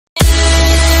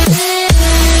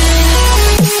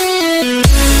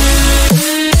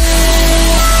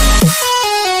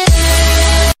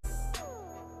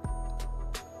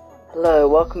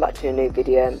welcome back to a new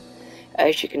video.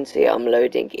 As you can see, I'm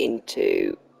loading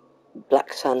into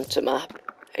Black Santa map.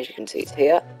 As you can see, it's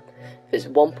here. There's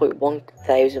 1.1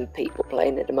 thousand people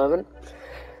playing at the moment,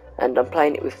 and I'm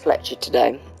playing it with Fletcher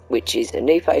today, which is a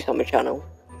new face on my channel.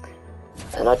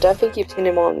 And I don't think you've seen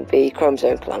him on the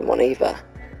Chromosome Clan one either,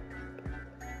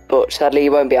 but sadly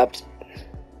you won't be able to.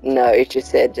 No, it just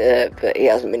said but he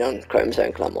hasn't been on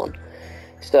Chromosome Clan one.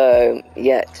 So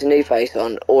yeah, it's a new face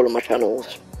on all of my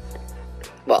channels.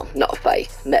 Well, not a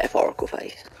face, metaphorical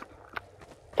face.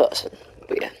 Person,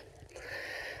 but yeah.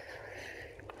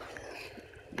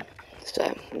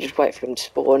 So, just wait for him to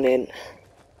spawn in.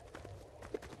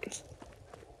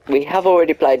 We have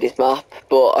already played this map,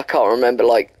 but I can't remember,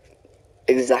 like,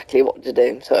 exactly what to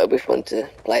do, so it'll be fun to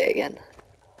play it again.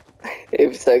 It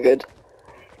was so good.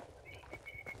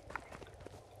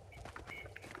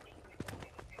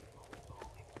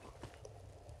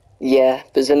 Yeah,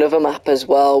 there's another map as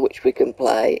well which we can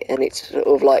play, and it's sort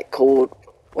of like called,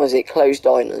 what is it, Closed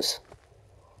Diners?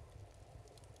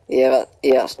 Yeah,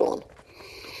 that's the one.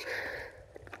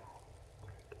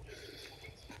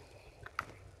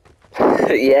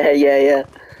 yeah.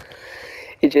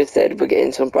 He just said we're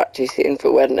getting some practice in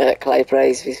for when Clay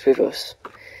plays this with us.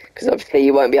 Because obviously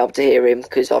you won't be able to hear him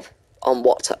because I'm on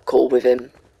WhatsApp call with him.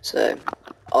 So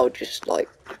I'll just like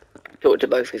talk to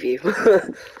both of you.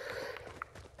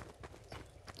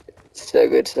 So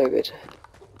good, so good.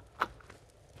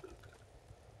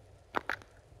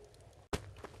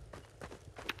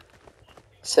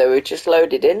 So we just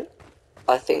loaded in.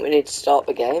 I think we need to start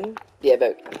the game. Yeah,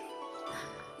 but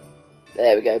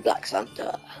there we go, Black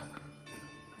Santa.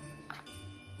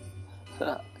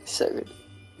 So good.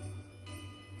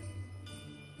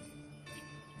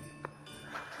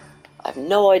 I have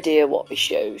no idea what this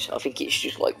shows. I think it's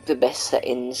just like the best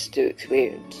settings to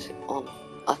experience on,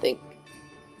 I think.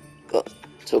 But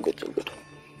it's all good, it's all good.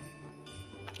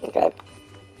 Okay,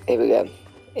 here we go.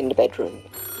 In the bedroom.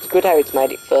 It's good how it's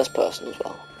made it first person as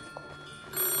well.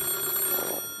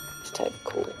 Let's take a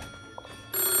call.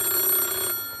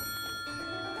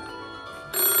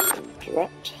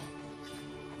 Interact.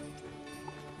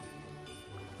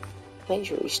 Make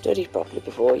sure you study properly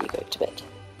before you go to bed.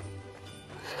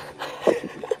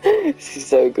 This is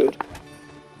so good.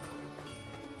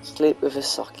 Sleep with a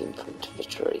sock in front of a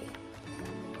tree.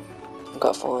 I've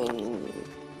got to find...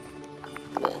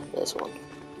 there's one.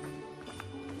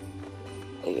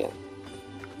 There you go.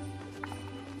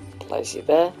 Place it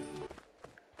there.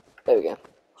 There we go.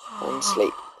 And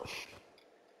sleep.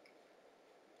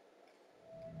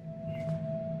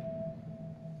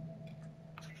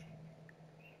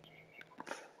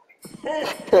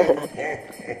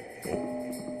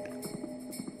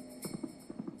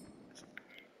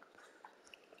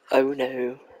 Oh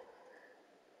no.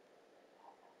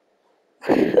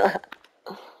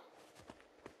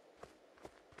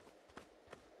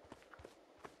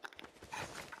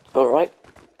 Alright,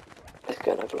 let's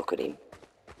go and have a look at him.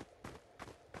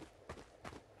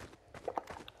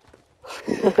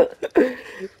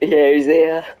 Yeah, he's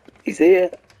here. He's here.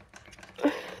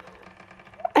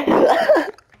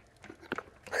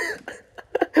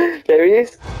 There he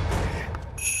is.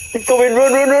 He's coming,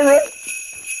 run.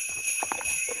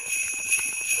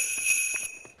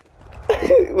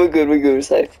 We're good, we're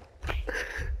safe.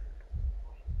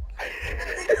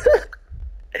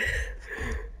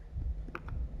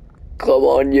 Come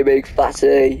on, you big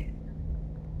fatty.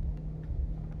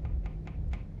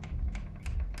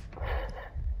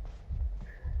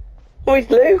 Oh, it's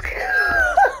Luke.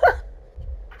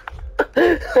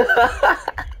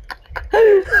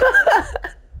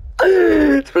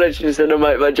 Fletcher said I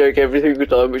make my joke every single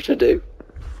time, which I do.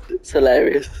 It's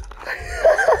hilarious.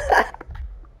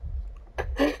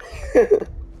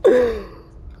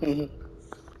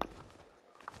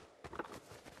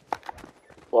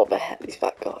 What the hell is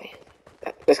that guy?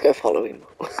 Let's go follow him.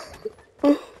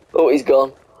 Oh, he's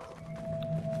gone.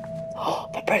 Oh,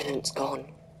 the president's gone.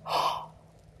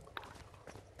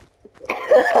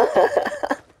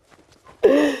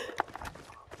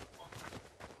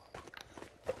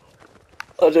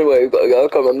 I don't know where we've got to go, I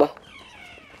can't remember.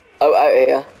 Oh, out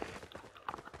here.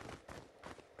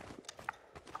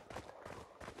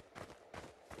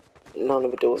 None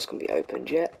of the doors can be opened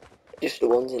yet. Just the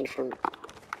ones in front.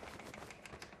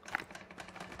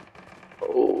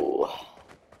 Oh.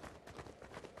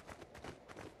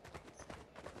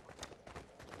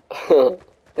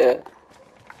 Yeah.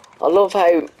 I love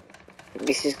how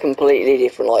this is completely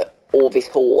different, like all this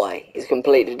hallway is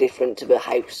completely different to the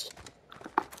house.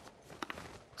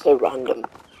 So random.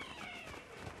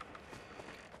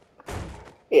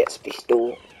 Yes, this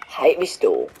door. Hate this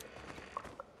door.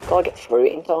 Gotta get through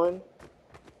it in time.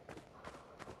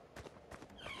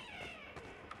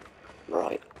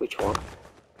 Right, which one?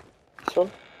 This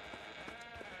one?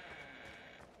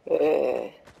 Yeah.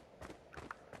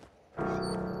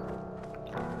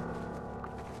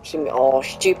 Oh,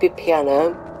 stupid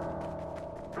piano.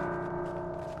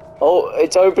 Oh,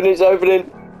 it's opening, it's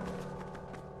opening.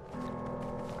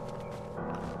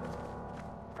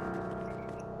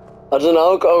 I don't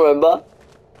know, I can't remember.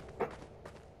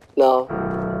 No.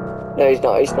 No, he's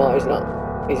not, he's not, he's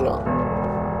not. He's not.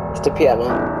 It's the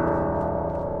piano.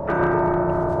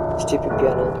 Stupid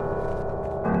piano.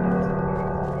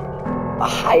 I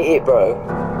hate it, bro.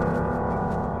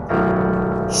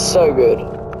 So good.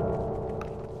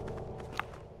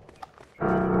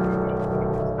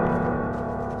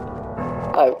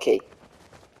 Okay.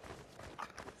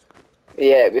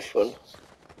 Yeah, it'd be fun.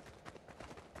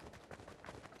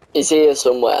 He's here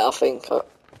somewhere, I think. I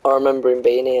remember him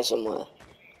being here somewhere.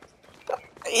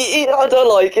 I don't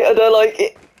like it, I don't like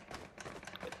it.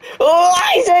 Oh,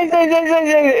 he's there, he's there, he's there,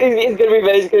 he's there. He's gonna be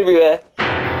there, he's gonna be there.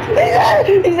 He's there,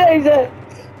 he's there, he's there.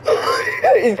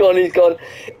 He's gone, he's gone.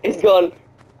 He's gone.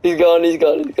 He's gone, he's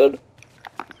gone, he's gone.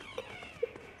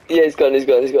 Yeah, he's gone, he's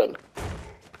gone, he's gone.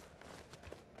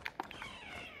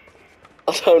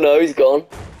 I don't know, he's gone.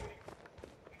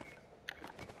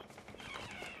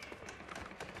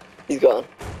 He's gone.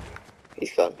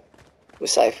 He's gone. We're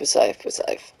safe, we're safe, we're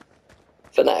safe.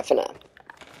 For now, for now.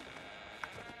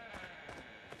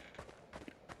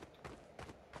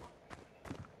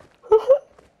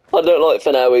 I don't like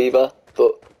for now either,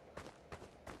 but...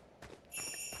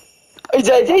 He's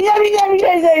dead, he's dead, he's dead, he's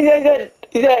dead, he's dead, he's dead.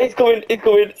 He's dead, he's coming, he's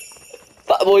coming.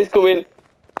 Fat boy's coming.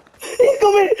 He's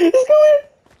coming, he's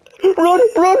coming. Run,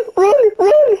 run, run,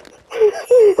 run.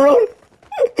 Run.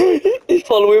 He's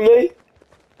following me.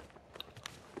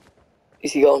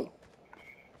 Is he gone?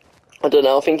 I don't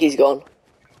know, I think he's gone.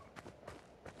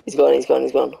 He's gone, he's gone,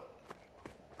 he's gone.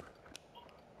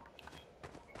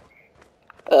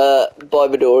 By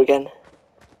the door again.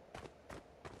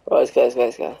 Right, let's go, let's go,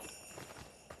 let's go.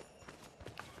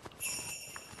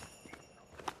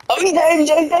 Oh, he's there, he's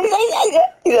there, he's there, he's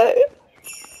there, he's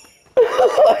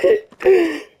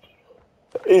there.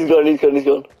 He's gone, he's gone, he's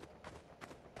gone.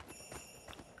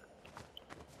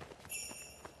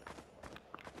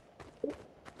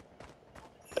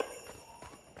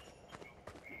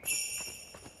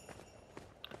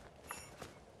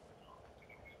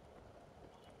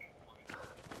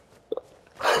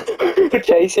 We're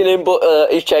chasing him, but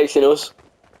he's chasing us.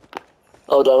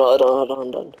 Hold on, hold on, hold on,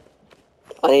 hold on.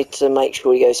 I need to make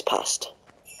sure he goes past.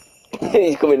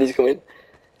 He's coming, he's coming.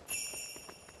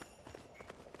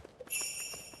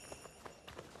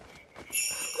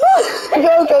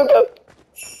 Go, go, go.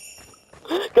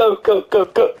 Go, go, go,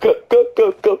 go, go, go,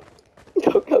 go, go.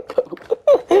 Go, go,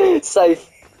 go. Safe.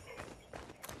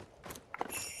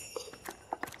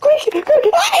 Quick, quick.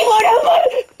 Ah, he won't open!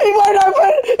 He won't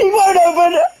open! He won't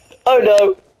open! Oh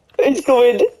no. He's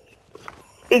coming.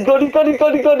 He's gone, he's gone, he's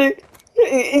gone, he's gone.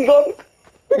 He's gone.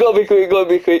 We gotta be quick, we gotta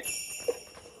be quick.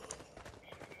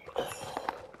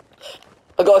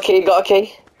 I got a key, got a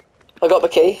key. I got the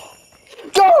key.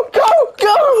 Go, go,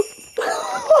 go!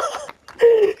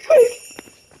 Quick.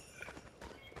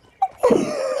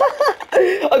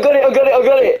 I got it, I got it, I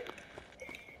got it.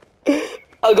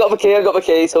 I got the key, I got the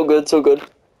key. So good, so good.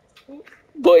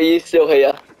 But he's still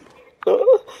here.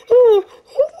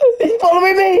 He's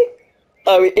following me.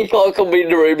 Oh, he can't come in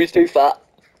the room, he's too fat.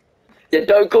 Yeah,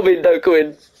 don't come in, don't come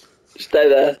in. Stay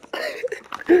there.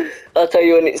 I'll tell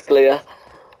you when it's clear.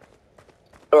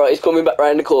 Alright, he's coming back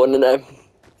round the corner now.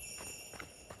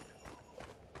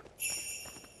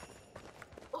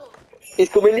 He's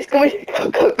coming, he's coming. Go,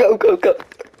 go, go, go, go.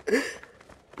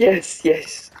 Yes,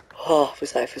 yes. Oh, we're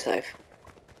safe, we're safe.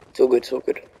 It's all good, it's all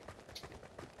good.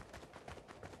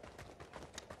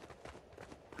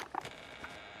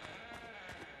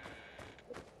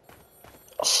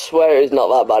 I swear it's not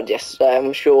that bad yesterday.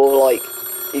 I'm sure, like,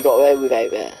 he got away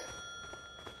without there.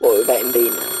 What, without him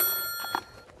being there?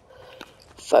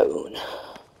 Phone.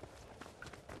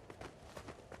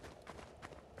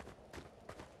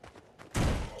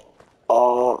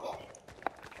 Oh.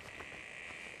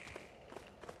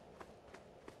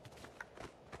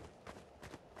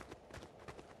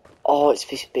 Oh, it's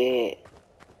this bit.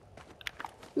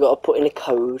 We gotta put in a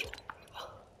code.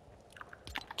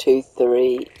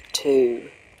 232.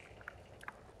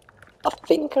 I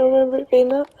think I remember it being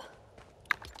that.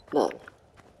 No.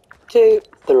 2,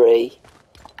 3,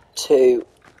 2,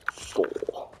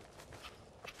 4.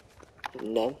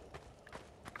 No.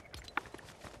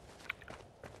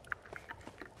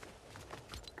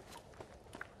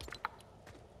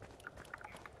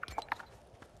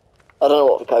 I don't know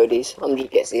what the code is. I'm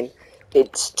just guessing.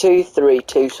 It's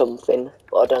 232 something,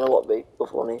 but I don't know what the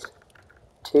other one is.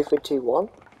 2321?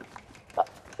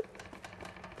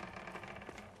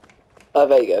 Oh,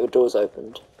 there you go, the door's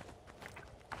opened.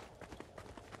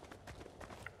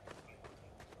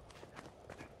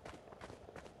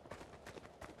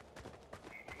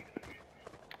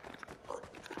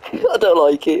 I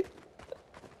don't like it.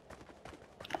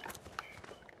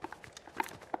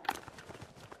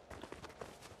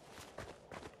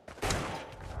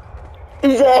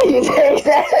 He's there, he's there, he's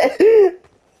there!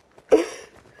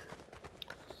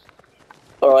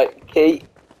 Alright, key.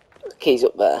 Key's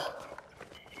up there.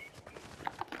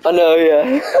 I know,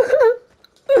 yeah.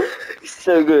 It's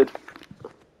so good.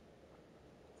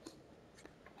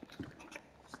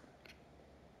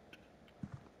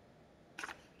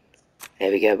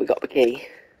 There we go, we got the key.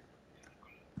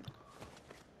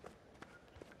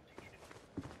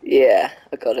 Yeah,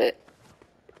 I got it.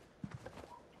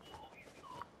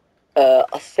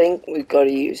 I think we've got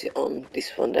to use it on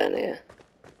this one down here.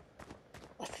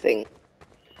 I think.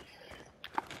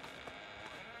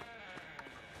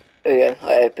 There we go,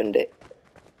 I opened it.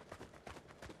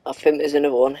 I think there's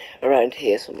another one around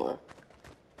here somewhere.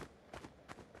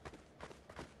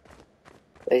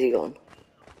 Where's he gone?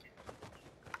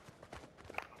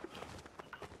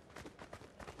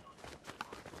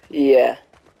 Yeah.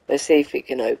 Let's see if it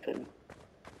can open.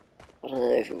 I don't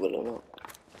know if it will or not.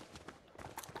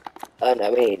 Oh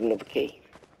no, we need another key.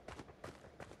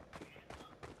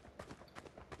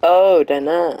 Oh, down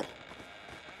there.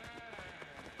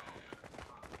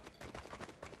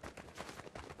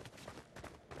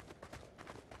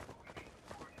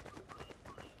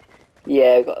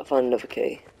 Yeah, I've got to find another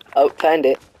key. Oh, found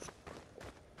it.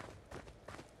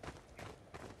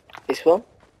 This one?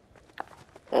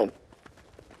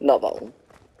 Not that one.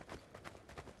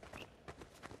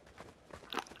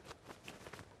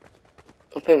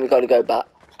 I think we've got to go back.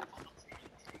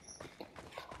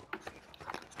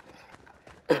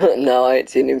 No, I ain't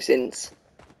seen him since.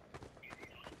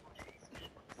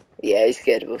 Yeah, he's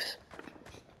scared of us.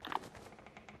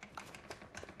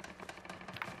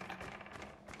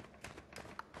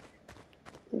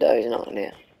 No, he's not in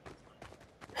here.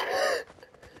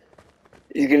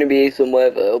 He's gonna be here somewhere,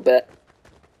 though, I'll bet.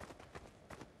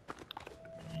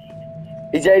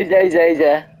 He's there, he's there, he's there, he's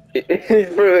there. He's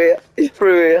through here, he's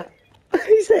through here.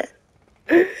 He's there.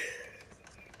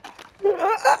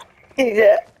 He's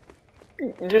there.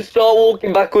 Just start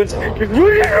walking backwards. Just run,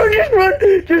 just run, just run,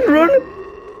 just run.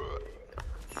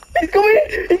 He's coming,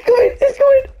 he's coming, he's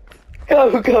coming.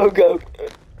 Go, go, go.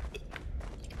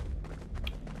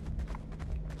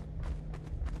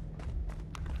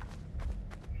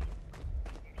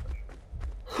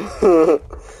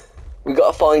 We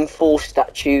gotta find 4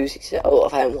 statues. He said, oh, I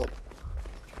found one.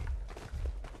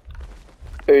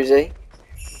 Where is he?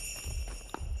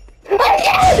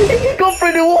 He's gone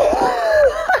through the wall!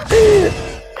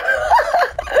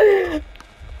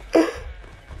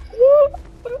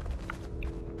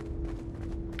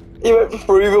 He went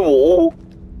through the wall.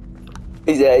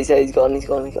 He's there, he's there, he's gone, he's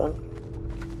gone, he's gone.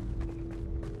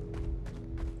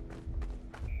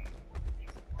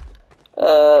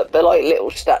 They're like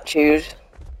little statues.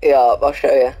 Yeah, I'll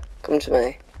show you. Come to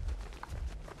me.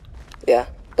 Yeah,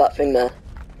 that thing there.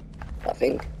 That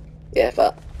thing. Yeah,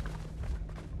 that.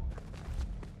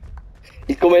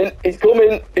 He's coming, he's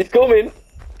coming, he's coming.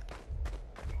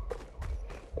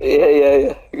 Yeah, yeah,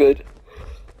 yeah, good.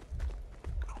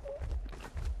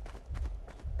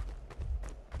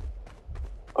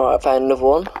 Alright, I found another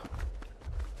one.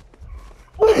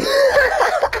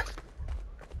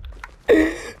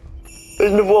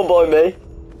 There's another one by me.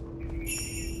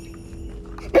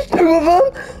 There's 2 of them!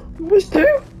 There's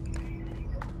 2!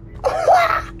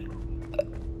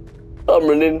 I'm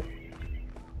running.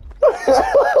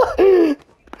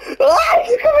 Ah,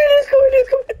 he's coming, he's coming, he's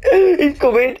coming! He's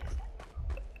coming!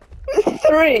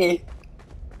 3!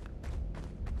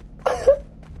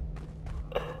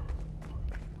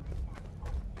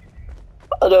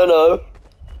 I don't know.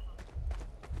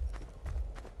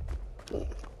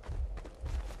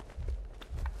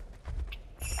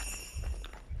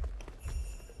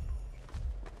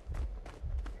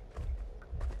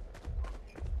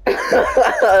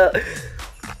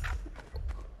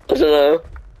 I don't know.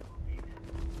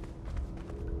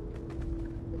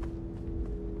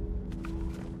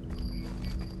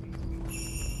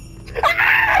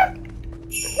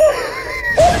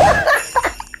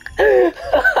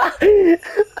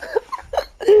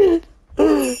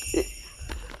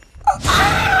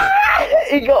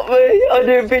 He got me. I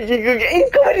didn't think he could get. He's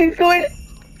coming. He's coming.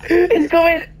 He's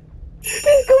coming.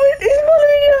 He's coming. He's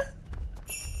following you.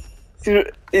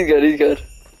 He's good. He's good.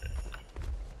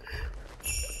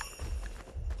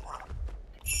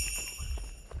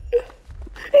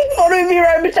 me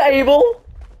around the table.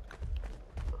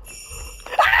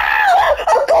 Ah!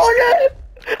 I'm cornered.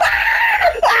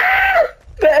 Ah!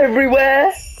 They're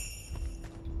everywhere.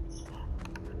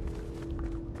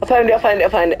 I found it.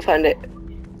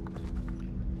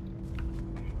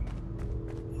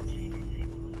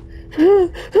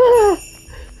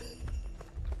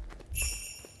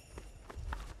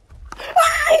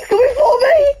 Ah, he's coming for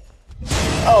me!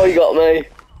 Oh, he got me.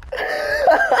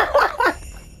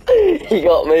 He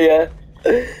got me, yeah.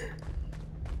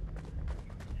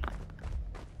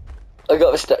 I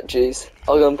got the statues.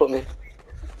 I'll go and put me.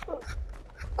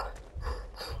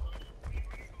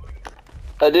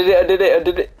 I did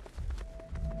it.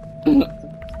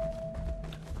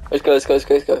 Let's go.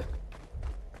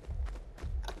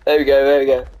 There we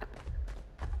go.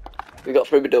 We got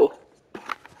through the door.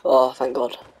 Oh, thank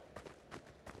God.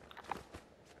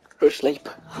 Go to sleep.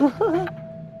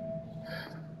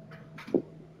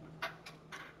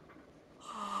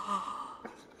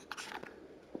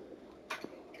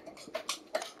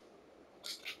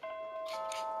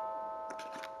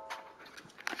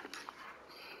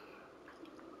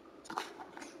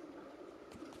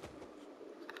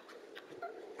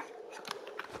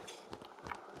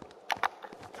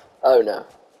 Oh no.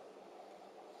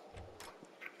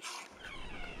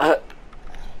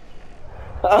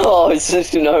 Oh, it's a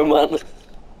snowman.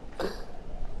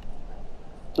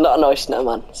 Not a nice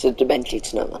snowman, it's a demented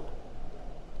snowman.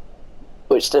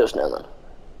 But it's still a snowman.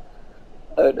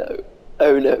 Oh no.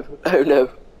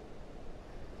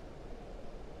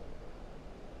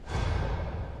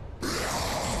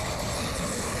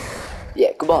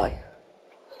 Yeah, goodbye.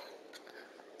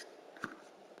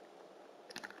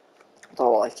 I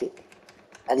don't like it.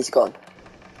 And he's gone.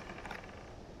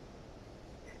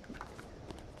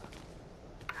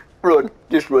 Run.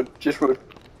 Just run. Just run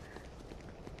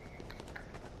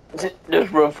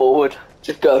forward.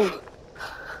 Just go.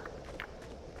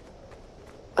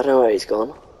 I don't know where he's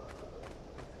gone.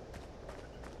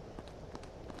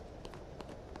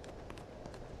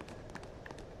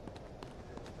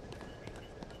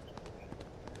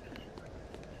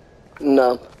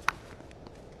 No.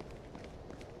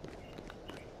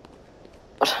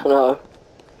 I don't know.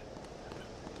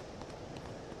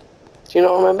 Do you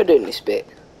not remember doing this bit?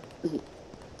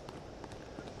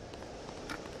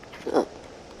 Oh.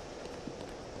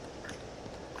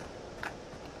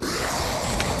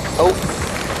 Oh.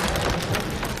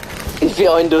 He's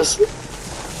behind us.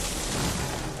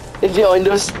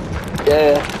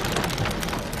 Yeah.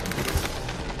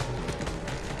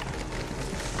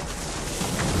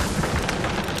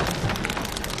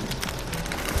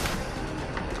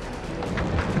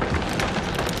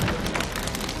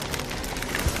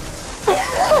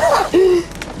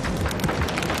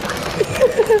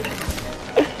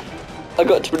 I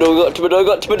got to the door.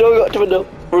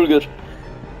 We're all good.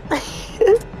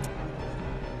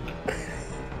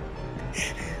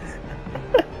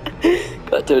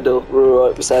 Got to the door. We're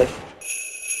alright, we're safe.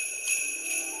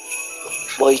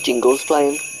 Why is Jingles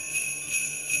playing?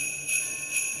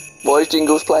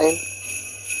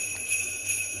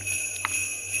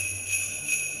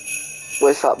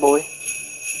 Where's Fat Boy?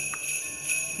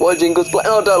 Why is Jingles playing?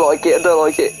 Oh, I don't like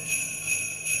it.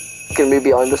 It's gonna be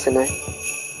behind us, isn't it?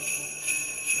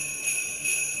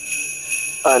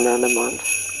 Oh no, never mind.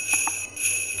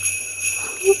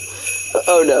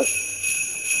 Oh no.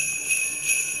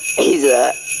 He's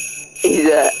there.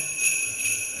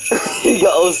 He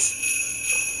got us.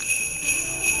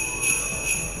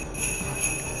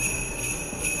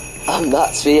 And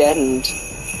that's the end.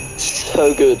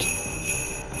 So good.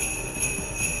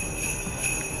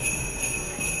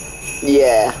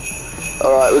 Yeah.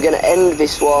 Alright, we're going to end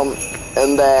this one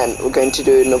and then we're going to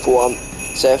do another one.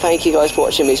 So thank you guys for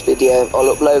watching this video.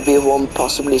 I'll upload the other one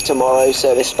possibly tomorrow,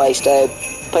 so it's spaced out.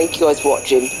 Thank you guys for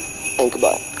watching and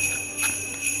goodbye.